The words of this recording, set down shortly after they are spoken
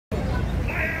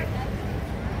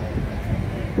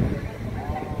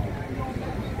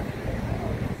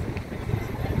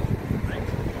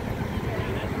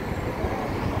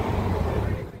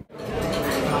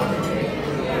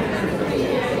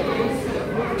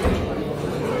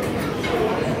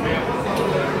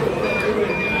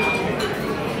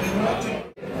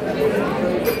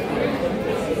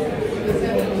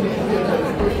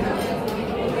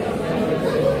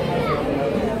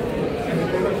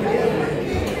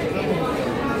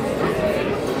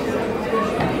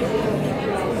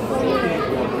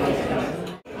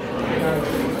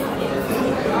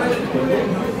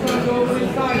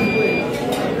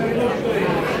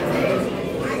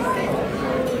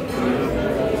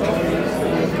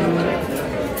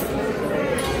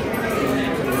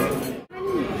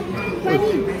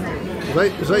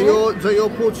Is that your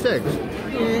poached eggs?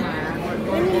 Yeah.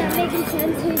 When you're not making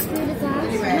sense, whose food is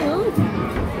ours? No.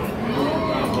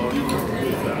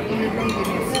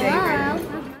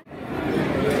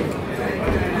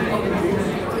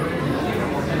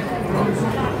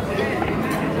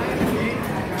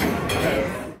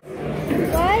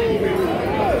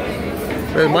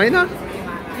 Where's mine at?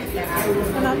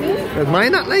 What about me? Where's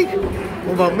mine at, like?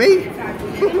 What about me? I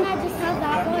just had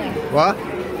that one. What?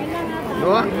 I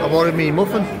No, I've ordered me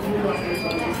muffin. I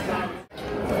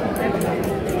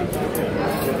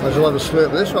just have a slurp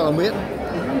of this while I'm waiting.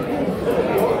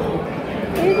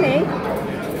 Excuse me?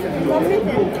 One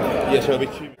minute. Yes, I'll be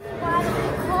cheap.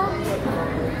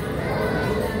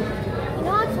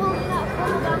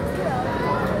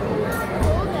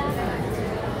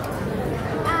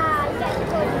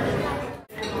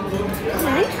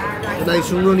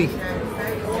 Nice and runny.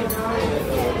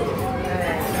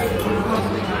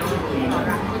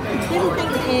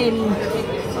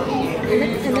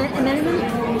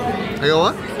 Are you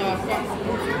what?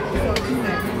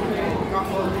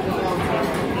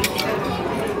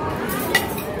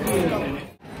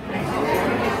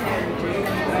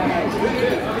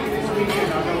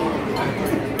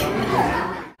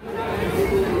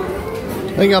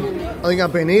 I think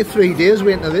I've been here 3 days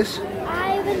waiting for this.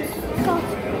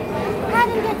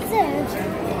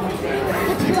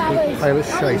 I was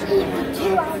shite. For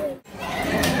 2 hours.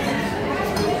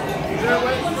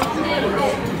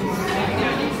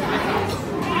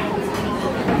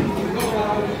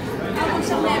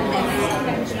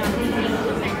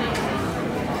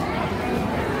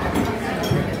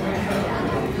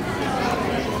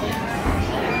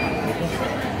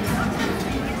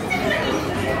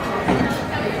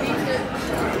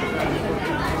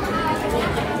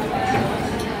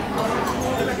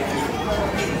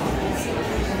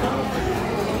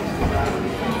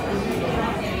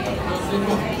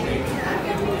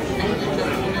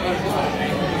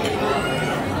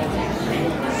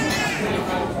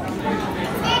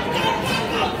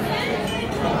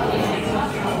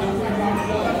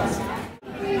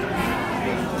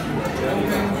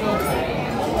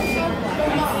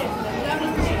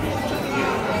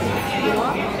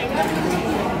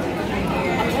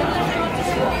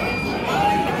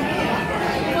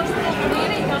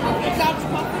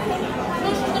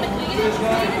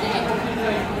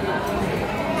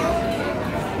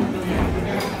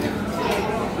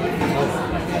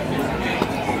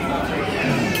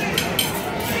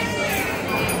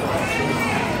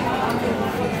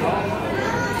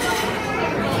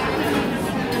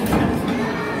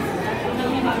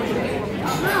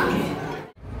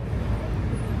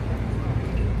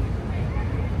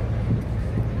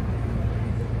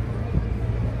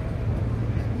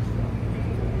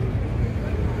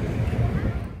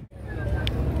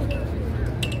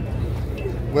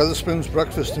 Wetherspoons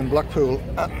breakfast in Blackpool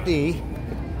at the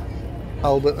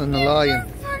Albert and the Lion.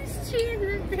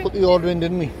 Put the order in,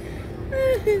 didn't we?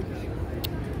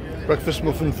 Breakfast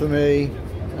muffin for me.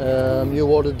 You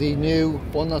ordered the new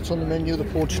one that's on the menu, the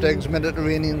poached eggs,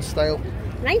 Mediterranean style.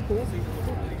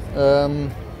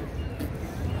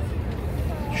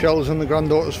 Shells and the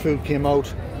granddaughter's food came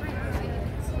out.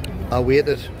 I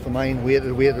waited for mine,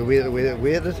 waited.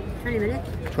 20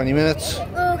 minutes. 20 minutes.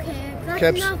 Okay.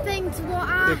 That's nothing to what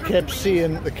I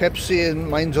they kept saying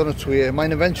mine's on its way.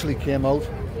 Mine eventually came out,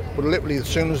 but literally as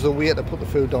soon as the waiter put the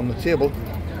food on the table,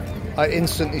 I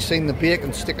instantly seen the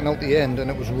bacon sticking out the end,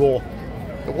 and it was raw.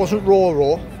 It wasn't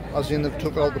raw, as in they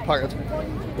took it out the packet,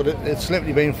 but it's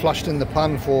literally been flashed in the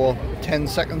pan for 10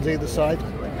 seconds either side.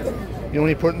 You know, when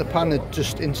you put it in the pan, it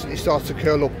just instantly starts to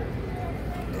curl up.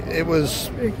 It was,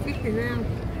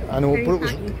 I know,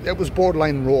 but it was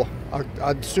borderline raw.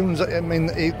 As soon as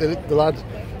the lad,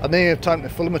 I didn't have time to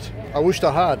film it. I wished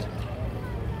I had.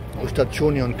 I wished I'd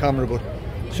shown you on camera, but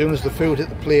as soon as the food hit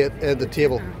the plate at the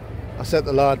table, I said to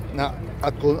the lad, "Nah,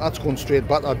 that's going straight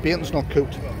back. That bacon's not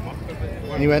cooked."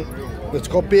 And he went, "It's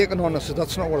got bacon on." I said,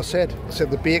 "That's not what I said. I said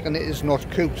the bacon is not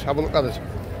cooked. Have a look at it."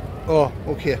 "Oh,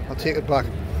 okay, I'll take it back."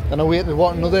 Then I waited,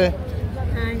 another?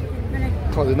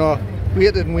 Probably not.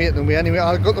 Waited. Anyway,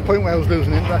 I got to the point where I was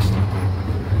losing interest.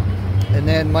 And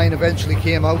then mine eventually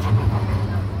came out.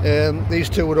 These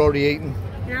two were already eaten.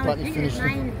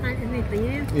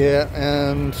 Yeah,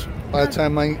 and by the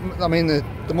time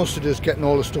the mustard is getting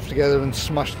all the stuff together and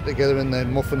smashed it together in the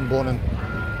muffin bun. And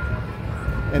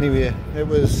anyway, it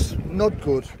was not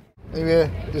good. Anyway,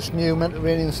 this new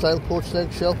Mediterranean style poached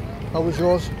egg shell. How was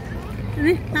yours? It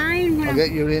was fine. I'll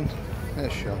get you in. Yeah,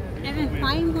 sure. It was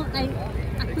fine, but I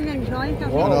couldn't enjoy it.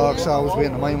 Oh no, because I was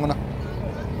waiting on mine, wasn't I?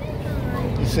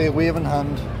 You say wave your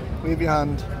hand.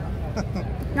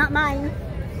 Not mine.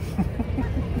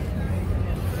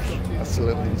 That's the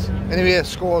little ones. Anyway,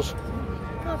 scores. Oh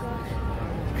gosh.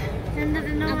 And I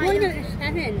don't know. I'm going at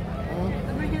 7.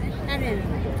 I'm going at 7.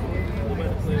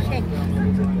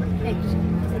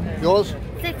 6. Yours?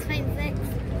 6.6.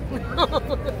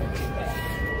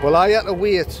 Well, I had to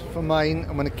wait for mine,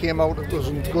 and when it came out it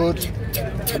wasn't good.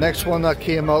 The next one that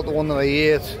came out, the one that I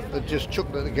ate, they just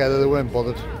chucked it together, they weren't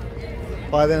bothered.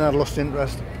 By then I'd lost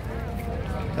interest.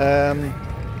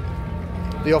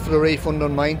 They offered a refund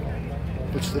on mine,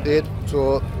 which they did,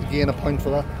 so they gain a point for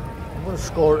that. I'm going to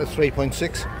score it at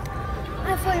 3.6. I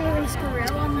thought you were going to score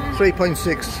it on there.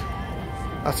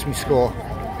 3.6, that's my score.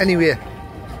 Anyway,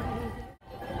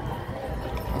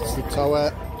 that's the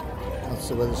tower, that's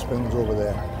the Wetherspoons over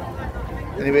there.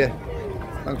 Anyway,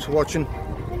 thanks for watching.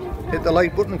 Hit the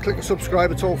like button and click the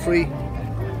subscribe, it's all free.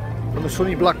 From the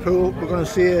sunny Blackpool, we're going to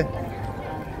say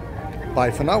bye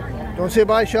for now. Do you want to say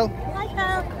bye, Shell? Bye,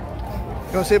 Carl. You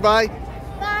want to say bye? Bye.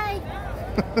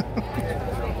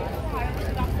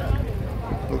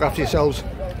 Look after yourselves.